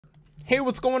Hey,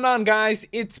 what's going on, guys?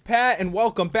 It's Pat, and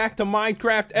welcome back to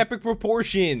Minecraft Epic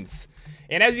Proportions.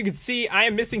 And as you can see, I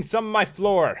am missing some of my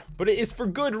floor, but it is for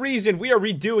good reason. We are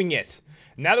redoing it.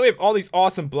 Now that we have all these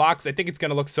awesome blocks, I think it's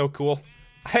gonna look so cool.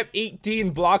 I have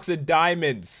 18 blocks of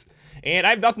diamonds, and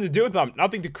I have nothing to do with them,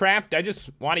 nothing to craft. I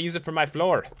just want to use it for my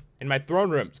floor in my throne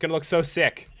room. It's gonna look so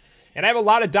sick. And I have a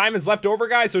lot of diamonds left over,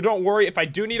 guys, so don't worry. If I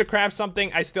do need to craft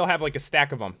something, I still have like a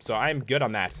stack of them, so I am good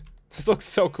on that. This looks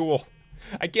so cool.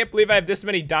 I can't believe I have this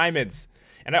many diamonds.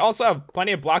 And I also have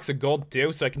plenty of blocks of gold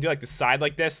too, so I can do like the side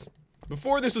like this.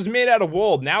 Before this was made out of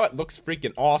wool, now it looks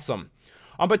freaking awesome.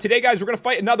 But today, guys, we're gonna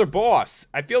fight another boss.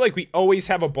 I feel like we always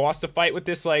have a boss to fight with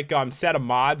this like set of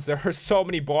mods. There are so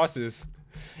many bosses.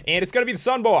 And it's gonna be the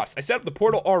sun boss. I set up the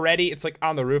portal already. It's like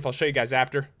on the roof. I'll show you guys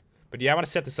after. But yeah, I wanna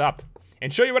set this up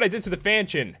and show you what I did to the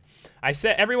mansion. I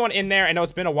set everyone in there. I know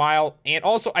it's been a while. And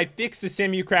also, I fixed the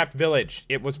Sim-U-Kraft village.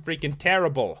 It was freaking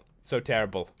terrible. So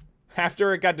terrible.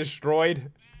 After it got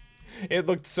destroyed, it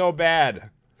looked so bad.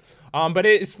 But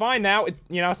it's fine now.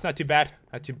 You know, it's not too bad.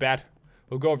 Not too bad.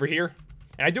 We'll go over here.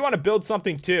 And I do want to build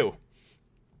something too.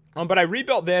 But I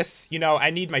rebuilt this. You know,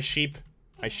 I need my sheep.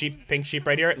 My sheep, pink sheep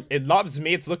right here. It loves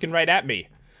me. It's looking right at me.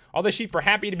 All the sheep are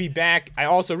happy to be back. I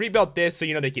also rebuilt this so,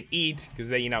 you know, they can eat. Because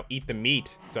they, you know, eat the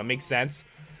meat. So it makes sense.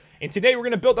 And today we're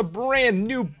going to build a brand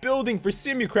new building for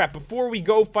Sim-U-Kraft before we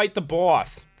go fight the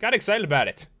boss. Got excited about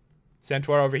it.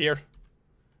 Centaur over here.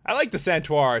 I like the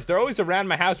centaurs. They're always around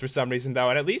my house for some reason,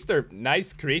 though. And at least they're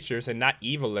nice creatures and not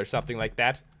evil or something like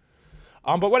that.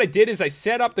 But what I did is I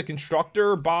set up the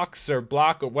constructor box or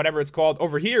block or whatever it's called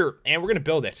over here. And we're going to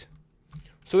build it.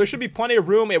 So there should be plenty of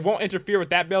room. It won't interfere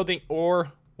with that building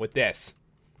or with this.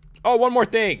 Oh, one more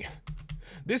thing.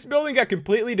 This building got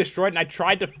completely destroyed and I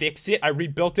tried to fix it. I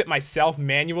rebuilt it myself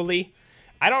manually.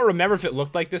 I don't remember if it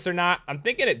looked like this or not. I'm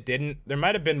thinking it didn't. There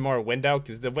might have been more window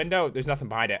because the window, there's nothing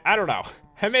behind it. I don't know.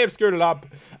 I may have screwed it up.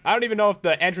 I don't even know if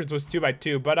the entrance was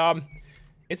 2x2, but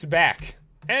it's back.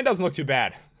 And it doesn't look too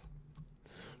bad.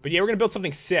 But yeah, we're going to build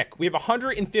something sick. We have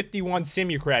 151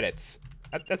 Sim-U credits.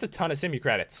 That's a ton of Sim-U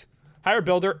credits. Hire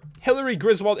builder. Hillary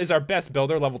Griswold is our best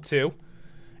builder, level 2.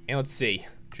 And let's see.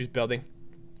 Choose building.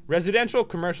 Residential,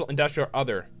 commercial, industrial,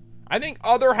 other. I think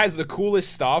other has the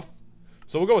coolest stuff.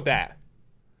 So we'll go with that.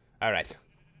 Alright.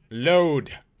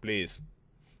 Load, please.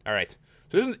 Alright.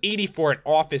 So this is 80 for an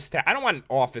office tower. I don't want an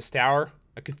office tower.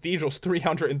 A cathedral's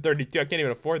 332. I can't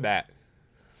even afford that.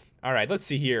 Alright, let's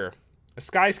see here. A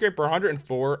skyscraper,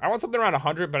 104. I want something around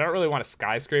 100, but I don't really want a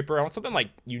skyscraper. I want something,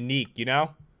 like, unique, you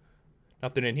know?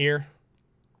 Nothing in here.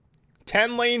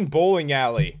 10-lane bowling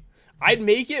alley. I'd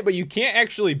make it, but you can't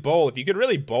actually bowl. If you could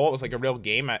really bowl, it was like a real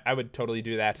game, I would totally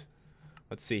do that.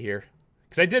 Let's see here.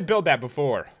 Because I did build that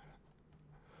before.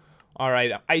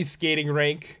 Alright, ice skating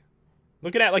rink.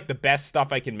 Looking at, like, the best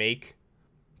stuff I can make.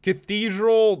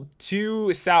 Cathedral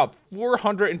 2 South.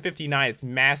 459. It's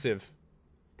massive.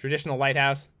 Traditional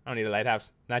lighthouse. I don't need a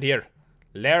lighthouse. Not here.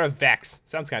 Lair of Vex.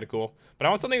 Sounds kind of cool. But I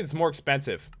want something that's more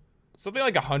expensive. Something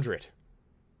like 100.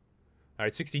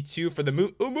 Alright, 62 for the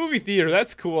movie theater.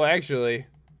 That's cool, actually.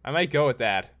 I might go with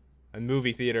that. A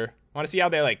movie theater. I want to see how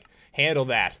they, like, handle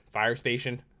that. Fire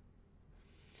station.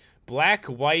 Black,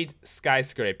 white,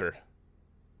 skyscraper.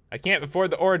 I can't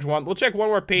afford the orange one. We'll check one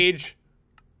more page.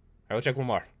 Alright, we'll check one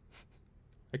more.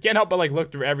 I can't help but, like,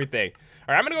 look through everything.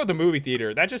 Alright, I'm gonna go with the movie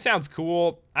theater. That just sounds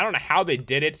cool. I don't know how they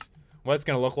did it. What it's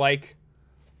gonna look like.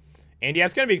 And yeah,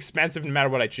 it's gonna be expensive no matter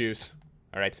what I choose.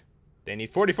 Alright. They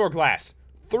need 44 glass.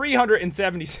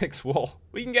 376 wool.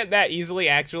 We can get that easily,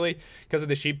 actually, because of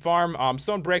the sheep farm.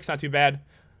 Stone bricks, not too bad.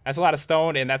 That's a lot of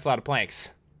stone, and that's a lot of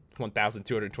planks.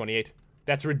 1,228.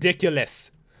 That's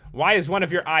ridiculous. Why is one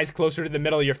of your eyes closer to the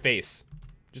middle of your face?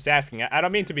 Just asking. I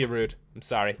don't mean to be rude. I'm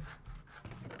sorry.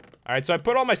 Alright, so I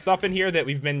put all my stuff in here that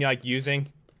we've been, like, using.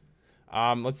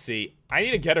 Let's see. I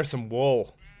need to get her some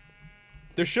wool.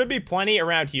 There should be plenty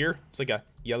around here. It's like a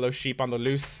yellow sheep on the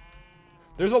loose.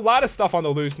 There's a lot of stuff on the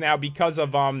loose now because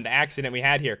of, the accident we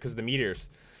had here, because of the meteors.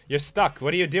 You're stuck.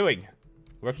 What are you doing?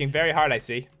 Working very hard, I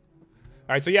see.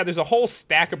 Alright, so yeah, there's a whole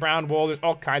stack of brown wool. There's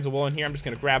all kinds of wool in here. I'm just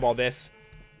gonna grab all this.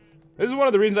 This is one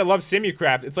of the reasons I love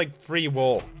Sim-U-Kraft. It's like free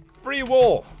wool. Free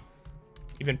wool!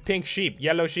 Even pink sheep,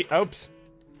 yellow sheep. Oops.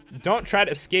 Don't try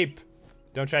to escape.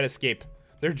 Don't try to escape.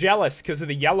 They're jealous because of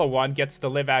the yellow one gets to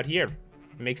live out here.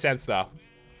 It makes sense, though.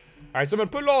 Alright, so I'm gonna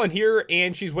put it all in here,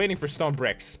 and she's waiting for stone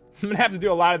bricks. I'm gonna have to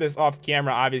do a lot of this off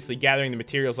camera, obviously, gathering the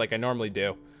materials like I normally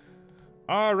do.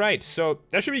 Alright, so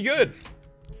that should be good.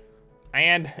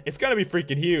 And it's gonna be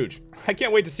freaking huge. I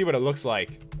can't wait to see what it looks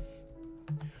like.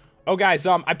 Oh, guys,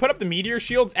 I put up the meteor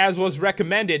shields as was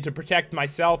recommended to protect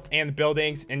myself and the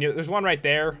buildings. And there's one right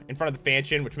there in front of the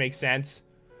mansion, which makes sense.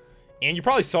 And you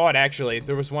probably saw it, actually.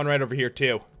 There was one right over here,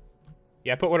 too.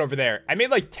 Yeah, I put one over there. I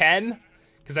made like 10,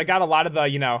 because I got a lot of the,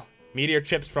 you know, meteor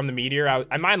chips from the meteor.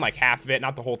 I mined like half of it,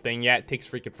 not the whole thing yet. It takes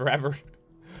freaking forever.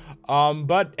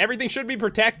 But everything should be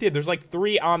protected. There's like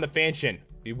 3 on the Fansion.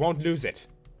 You won't lose it.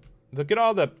 Look at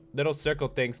all the little circle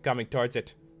things coming towards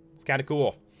it. It's kind of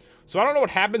cool. So I don't know what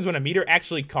happens when a meteor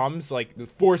actually comes, like the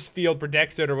force field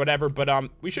protects it or whatever, but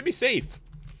we should be safe.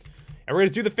 And we're gonna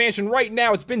do the Fansion right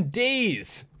now. It's been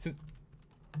days since...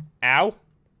 Ow.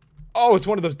 Oh, it's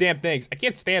one of those damn things. I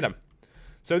can't stand them.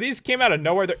 So these came out of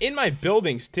nowhere. They're in my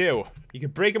buildings, too. You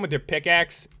can break them with your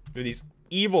pickaxe. They're these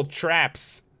evil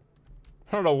traps.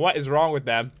 I don't know what is wrong with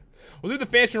them. We'll do the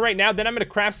Fansion right now. Then I'm going to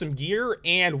craft some gear.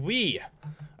 And we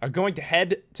are going to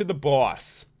head to the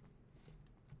boss.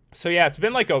 So yeah, it's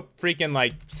been like a freaking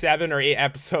like 7 or 8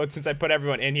 episodes since I put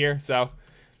everyone in here. So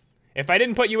if I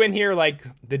didn't put you in here like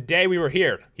the day we were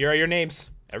here, here are your names.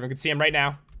 Everyone can see them right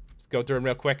now. Let's go through them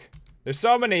real quick. There's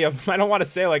so many of them, I don't want to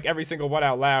say like every single one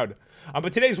out loud.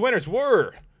 But today's winners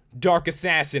were Dark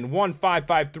Assassin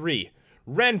 1553,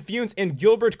 Ren Funes, and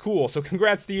Gilbert Cool. So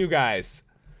congrats to you guys.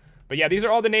 But yeah, these are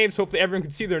all the names. Hopefully everyone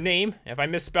can see their name. If I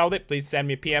misspelled it, please send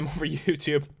me a PM over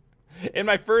YouTube. In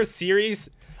my first series,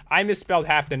 I misspelled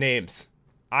half the names.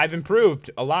 I've improved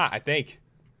a lot, I think.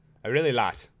 A really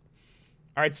lot.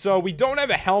 Alright, so we don't have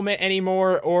a helmet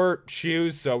anymore or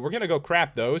shoes, so we're gonna go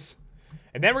craft those.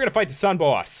 And then we're gonna fight the Sun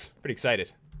Boss. Pretty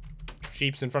excited.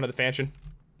 Sheep's in front of the Fansion.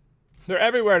 They're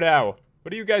everywhere now.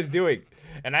 What are you guys doing?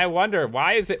 And I wonder,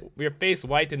 why is it your face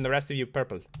white and the rest of you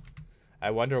purple?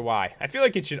 I wonder why. I feel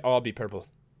like it should all be purple.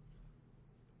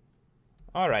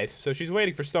 Alright, so she's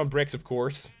waiting for stone bricks, of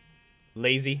course.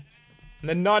 Lazy. And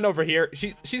the nun over here,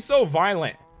 she's so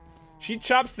violent. She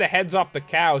chops the heads off the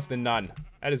cows, the nun.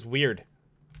 That is weird.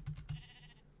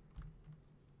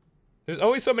 There's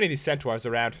always so many of these centaurs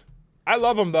around. I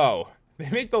love them, though. They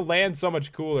make the land so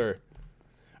much cooler.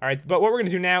 Alright, but what we're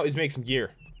gonna do now is make some gear.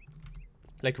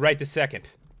 Like, right this second.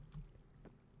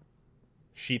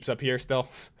 Sheep's up here still.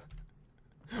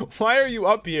 Why are you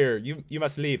up here? You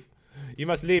must leave. You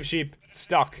must leave, sheep. It's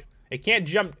stuck. It can't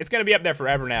jump. It's gonna be up there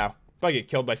forever now. Probably get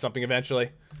killed by something eventually.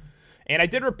 And I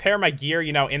did repair my gear,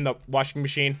 you know, in the washing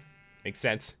machine. Makes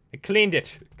sense. I cleaned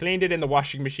it. Cleaned it in the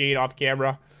washing machine off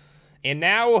camera. And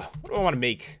now, what do I want to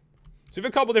make? So we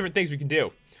have a couple different things we can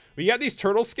do. We got these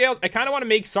turtle scales. I kind of want to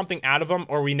make something out of them,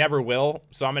 or we never will.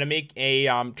 So I'm going to make a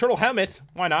turtle helmet.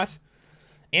 Why not?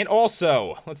 And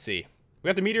also, let's see. We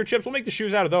got the meteor chips. We'll make the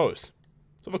shoes out of those.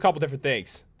 So we have a couple different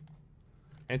things.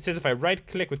 And it says if I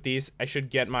right-click with these, I should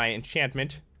get my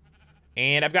enchantment.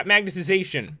 And I've got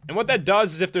magnetization. And what that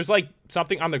does is if there's, like,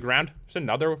 something on the ground. There's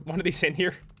another one of these in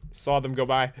here. Saw them go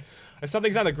by. If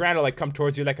something's on the ground, it'll, like, come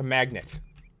towards you like a magnet.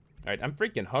 Alright, I'm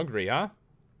freaking hungry, huh?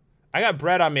 I got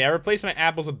bread on me. I replaced my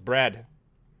apples with bread.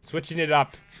 Switching it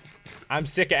up. I'm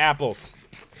sick of apples.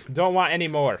 Don't want any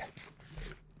more.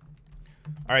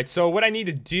 Alright, so what I need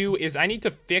to do is I need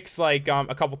to fix, like,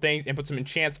 a couple things and put some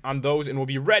enchants on those, and we'll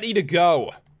be ready to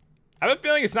go. I have a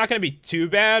feeling it's not going to be too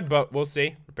bad, but we'll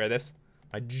see. Repair this.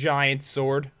 My giant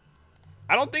sword.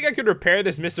 I don't think I could repair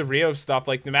this Miss of Riov stuff,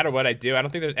 like, no matter what I do. I don't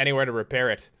think there's anywhere to repair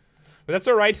it. But that's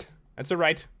alright. That's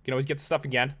alright. You can always get the stuff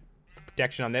again.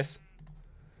 Protection on this.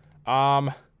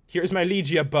 Here's my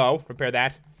Legia bow. Repair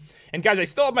that. And guys, I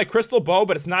still have my crystal bow,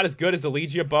 but it's not as good as the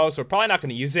Legia bow, so we're probably not going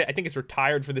to use it. I think it's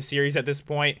retired for the series at this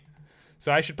point.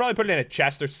 So I should probably put it in a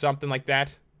chest or something like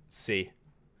that. Let's see.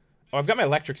 Oh, I've got my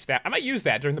electric staff. I might use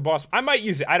that during the boss. I might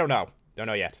use it. I don't know. Don't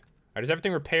know yet. Alright, is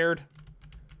everything repaired?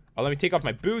 Oh, let me take off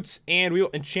my boots, and we will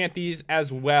enchant these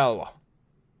as well.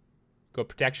 Go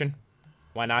protection.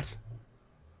 Why not?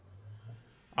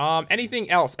 Anything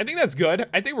else? I think that's good.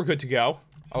 I think we're good to go.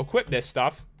 I'll equip this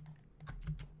stuff.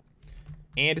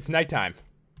 And it's nighttime.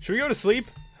 Should we go to sleep?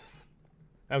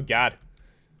 Oh, God.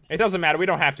 It doesn't matter. We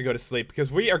don't have to go to sleep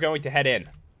because we are going to head in.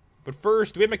 But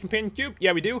first, do we have my companion cube?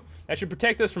 Yeah, we do. That should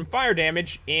protect us from fire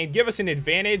damage and give us an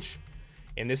advantage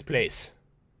in this place.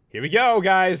 Here we go,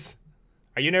 guys.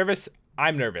 Are you nervous?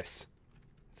 I'm nervous.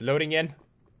 It's loading in.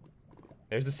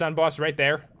 There's the sun boss right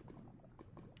there.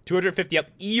 250 up.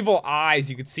 Evil eyes.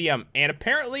 You can see them. And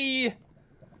apparently,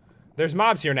 there's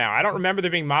mobs here now. I don't remember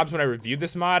there being mobs when I reviewed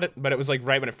this mod, but it was like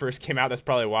right when it first came out. That's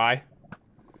probably why.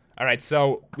 Alright,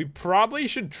 so we probably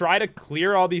should try to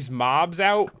clear all these mobs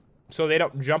out so they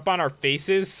don't jump on our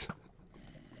faces.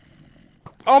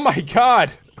 Oh my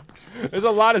god! There's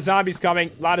a lot of zombies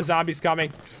coming. A lot of zombies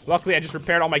coming. Luckily, I just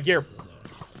repaired all my gear.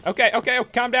 Okay, okay,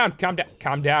 calm down, calm down,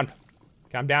 calm down.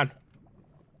 Calm down.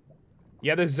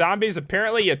 Yeah, the zombies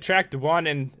apparently attract one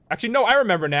and... Actually, no, I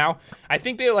remember now. I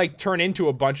think they, like, turn into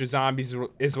a bunch of zombies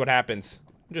is what happens.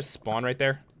 Just spawn right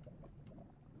there.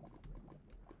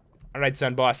 Alright,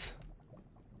 son boss.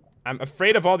 I'm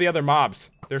afraid of all the other mobs.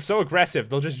 They're so aggressive.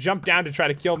 They'll just jump down to try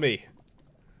to kill me.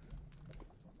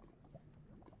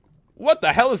 What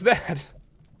the hell is that?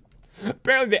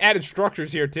 Apparently they added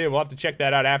structures here too. We'll have to check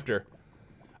that out after.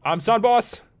 Son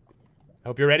boss. I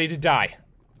hope you're ready to die.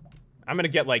 I'm gonna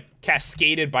get, like,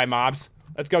 cascaded by mobs.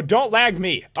 Let's go. Don't lag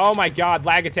me. Oh my god,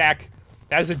 lag attack.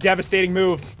 That is a devastating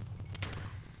move.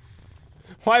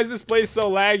 Why is this place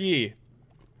so laggy?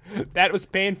 That was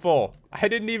painful. I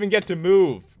didn't even get to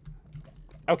move.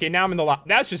 Okay, now I'm in the lot.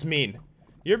 That's just mean.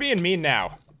 You're being mean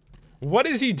now. What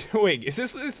is he doing? Is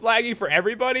this laggy for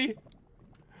everybody?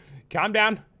 Calm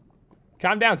down.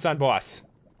 Calm down, son boss.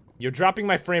 You're dropping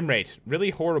my frame rate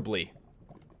really horribly.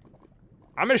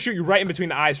 I'm gonna shoot you right in between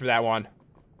the eyes for that one.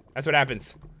 That's what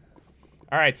happens.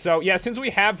 Alright, so yeah, since we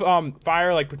have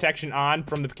fire like protection on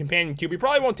from the companion cube, we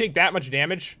probably won't take that much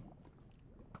damage.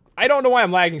 I don't know why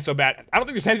I'm lagging so bad. I don't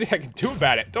think there's anything I can do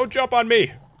about it. Don't jump on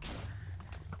me.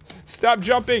 Stop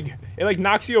jumping. It like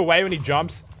knocks you away when he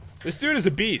jumps. This dude is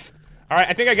a beast. Alright,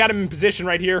 I think I got him in position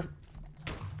right here.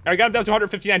 I got him down to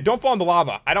 159. Don't fall in the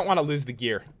lava. I don't want to lose the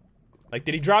gear. Like,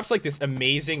 did he drops like this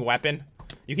amazing weapon?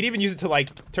 You can even use it to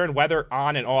like turn weather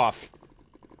on and off.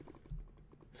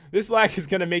 This lag is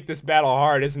gonna make this battle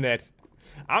hard, isn't it?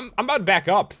 I'm about to back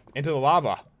up into the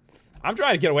lava. I'm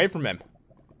trying to get away from him.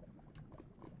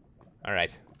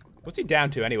 Alright. What's he down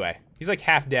to anyway? He's like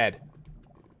half dead.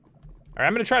 Alright,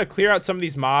 I'm gonna try to clear out some of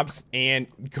these mobs and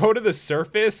go to the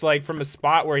surface, like from a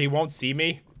spot where he won't see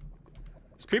me.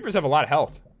 These creepers have a lot of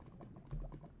health.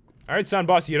 Alright, son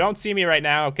boss, you don't see me right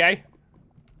now, okay?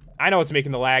 I know what's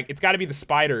making the lag. It's gotta be the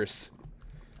spiders.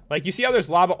 Like, you see how there's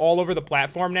lava all over the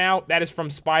platform now? That is from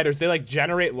spiders. They, like,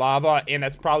 generate lava, and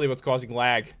that's probably what's causing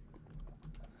lag.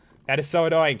 That is so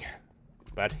annoying.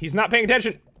 But he's not paying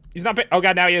attention. He's not paying... Oh,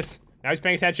 God, now he is. Now he's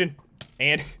paying attention.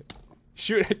 And...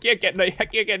 Shoot, I can't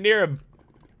get near him.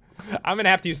 I'm gonna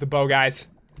have to use the bow, guys.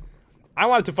 I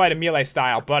wanted to fight a melee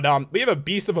style, but, we have a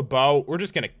beast of a bow. We're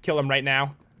just gonna kill him right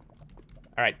now.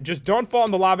 Alright, just don't fall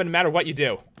in the lava no matter what you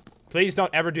do. Please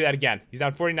don't ever do that again. He's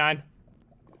down 49.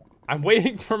 I'm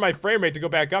waiting for my frame rate to go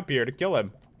back up here to kill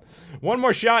him. One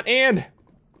more shot, and...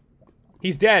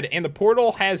 He's dead, and the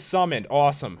portal has summoned.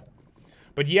 Awesome.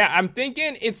 But yeah, I'm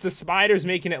thinking it's the spiders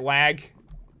making it lag.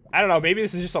 I don't know, maybe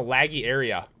this is just a laggy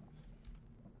area.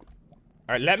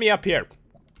 Alright, let me up here.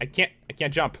 I can't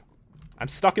jump. I'm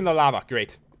stuck in the lava.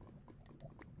 Great.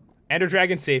 Ender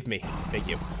Dragon saved me. Thank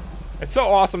you. It's so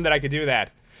awesome that I could do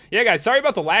that. Yeah, guys, sorry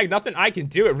about the lag. Nothing I can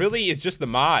do. It really is just the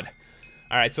mod.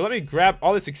 Alright, so let me grab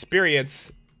all this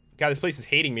experience. God, this place is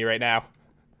hating me right now.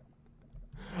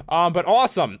 But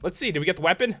awesome. Let's see, did we get the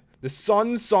weapon? The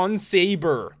Sun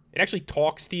Saber. It actually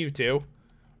talks to you, too.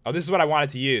 Oh, this is what I wanted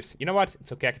to use. You know what?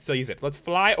 It's okay, I can still use it. Let's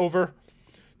fly over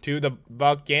to the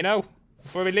volcano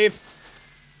before we leave.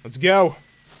 Let's go.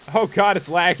 Oh, God, it's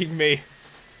lagging me.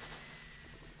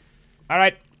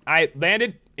 Alright, I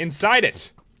landed inside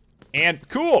it. And,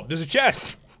 cool, there's a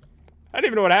chest. I didn't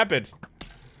even know what happened.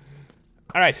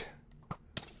 Alright.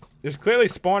 There's clearly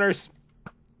spawners.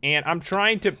 And I'm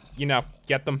trying to, you know,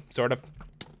 get them, sort of.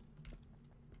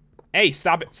 Hey,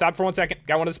 stop it. Stop for 1 second.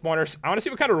 Got one of the spawners. I want to see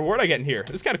what kind of reward I get in here.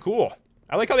 This is kind of cool.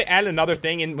 I like how they added another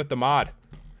thing in with the mod.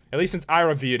 At least since I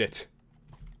reviewed it.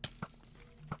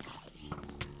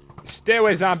 Stay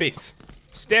away, zombies.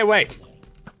 Stay away.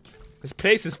 This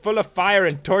place is full of fire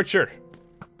and torture.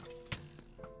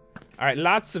 Alright,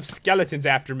 lots of skeletons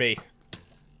after me.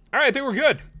 Alright, I think we're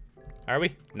good. Are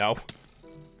we? No.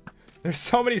 There's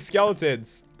so many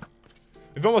skeletons.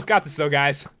 We've almost got this though,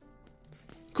 guys.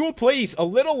 Cool place. A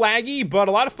little laggy, but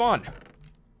a lot of fun.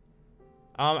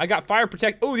 I got fire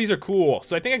protect. Oh, these are cool.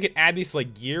 So I think I could add these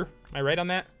like gear. Am I right on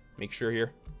that? Make sure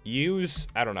here. Use.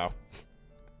 I don't know.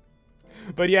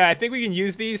 But yeah, I think we can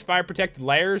use these fire protected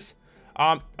layers.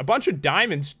 A bunch of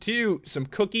diamonds too. Some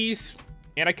cookies.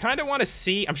 And I kind of want to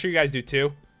see. I'm sure you guys do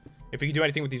too. If we can do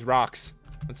anything with these rocks.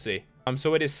 Let's see.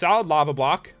 So it is solid lava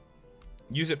block.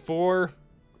 Use it for...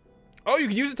 Oh, you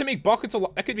can use it to make buckets of...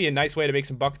 That could be a nice way to make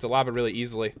some buckets of lava really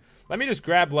easily. Let me just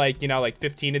grab, like, you know, like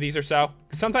 15 of these or so.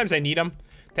 Because sometimes I need them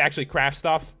to actually craft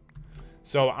stuff.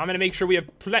 So I'm going to make sure we have...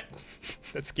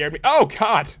 That scared me. Oh,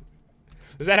 God!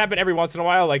 Does that happen every once in a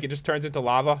while? Like, it just turns into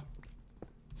lava?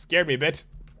 Scared me a bit.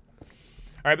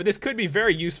 Alright, but this could be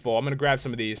very useful. I'm going to grab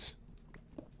some of these.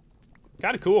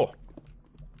 Kind of cool.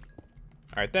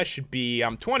 Alright, that should be...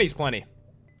 20's plenty.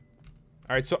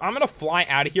 Alright, so I'm gonna fly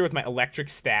out of here with my electric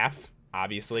staff,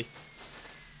 obviously.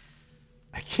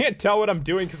 I can't tell what I'm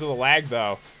doing because of the lag,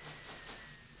 though.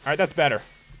 Alright, that's better.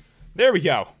 There we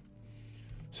go.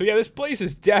 So yeah, this place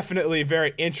is definitely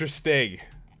very interesting.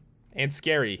 And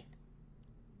scary.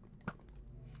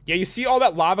 Yeah, you see all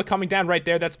that lava coming down right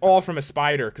there? That's all from a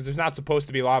spider, because there's not supposed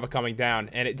to be lava coming down.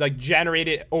 And it, like,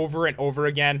 generated over and over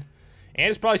again. And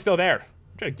it's probably still there.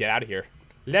 I'm trying to get out of here.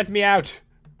 Let me out.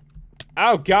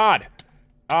 Oh, God.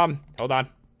 Hold on.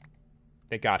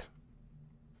 Thank God.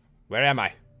 Where am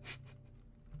I?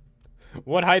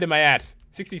 What height am I at?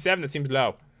 67, that seems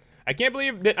low. I can't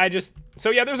believe that I just...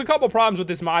 So, yeah, there's a couple problems with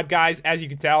this mod, guys, as you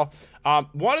can tell.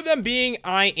 One of them being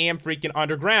I am freaking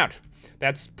underground.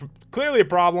 That's clearly a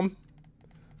problem.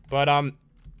 But, and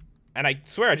I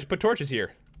swear, I just put torches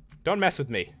here. Don't mess with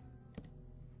me.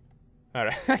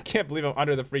 Alright, I can't believe I'm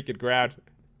under the freaking ground.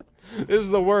 This is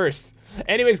the worst.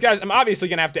 Anyways, guys, I'm obviously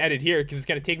gonna have to end it here, because it's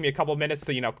gonna take me a couple minutes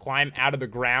to, you know, climb out of the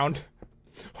ground.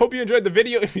 Hope you enjoyed the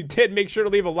video. If you did, make sure to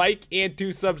leave a like and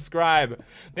to subscribe.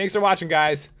 Thanks for watching,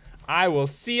 guys. I will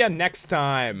see you next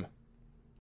time.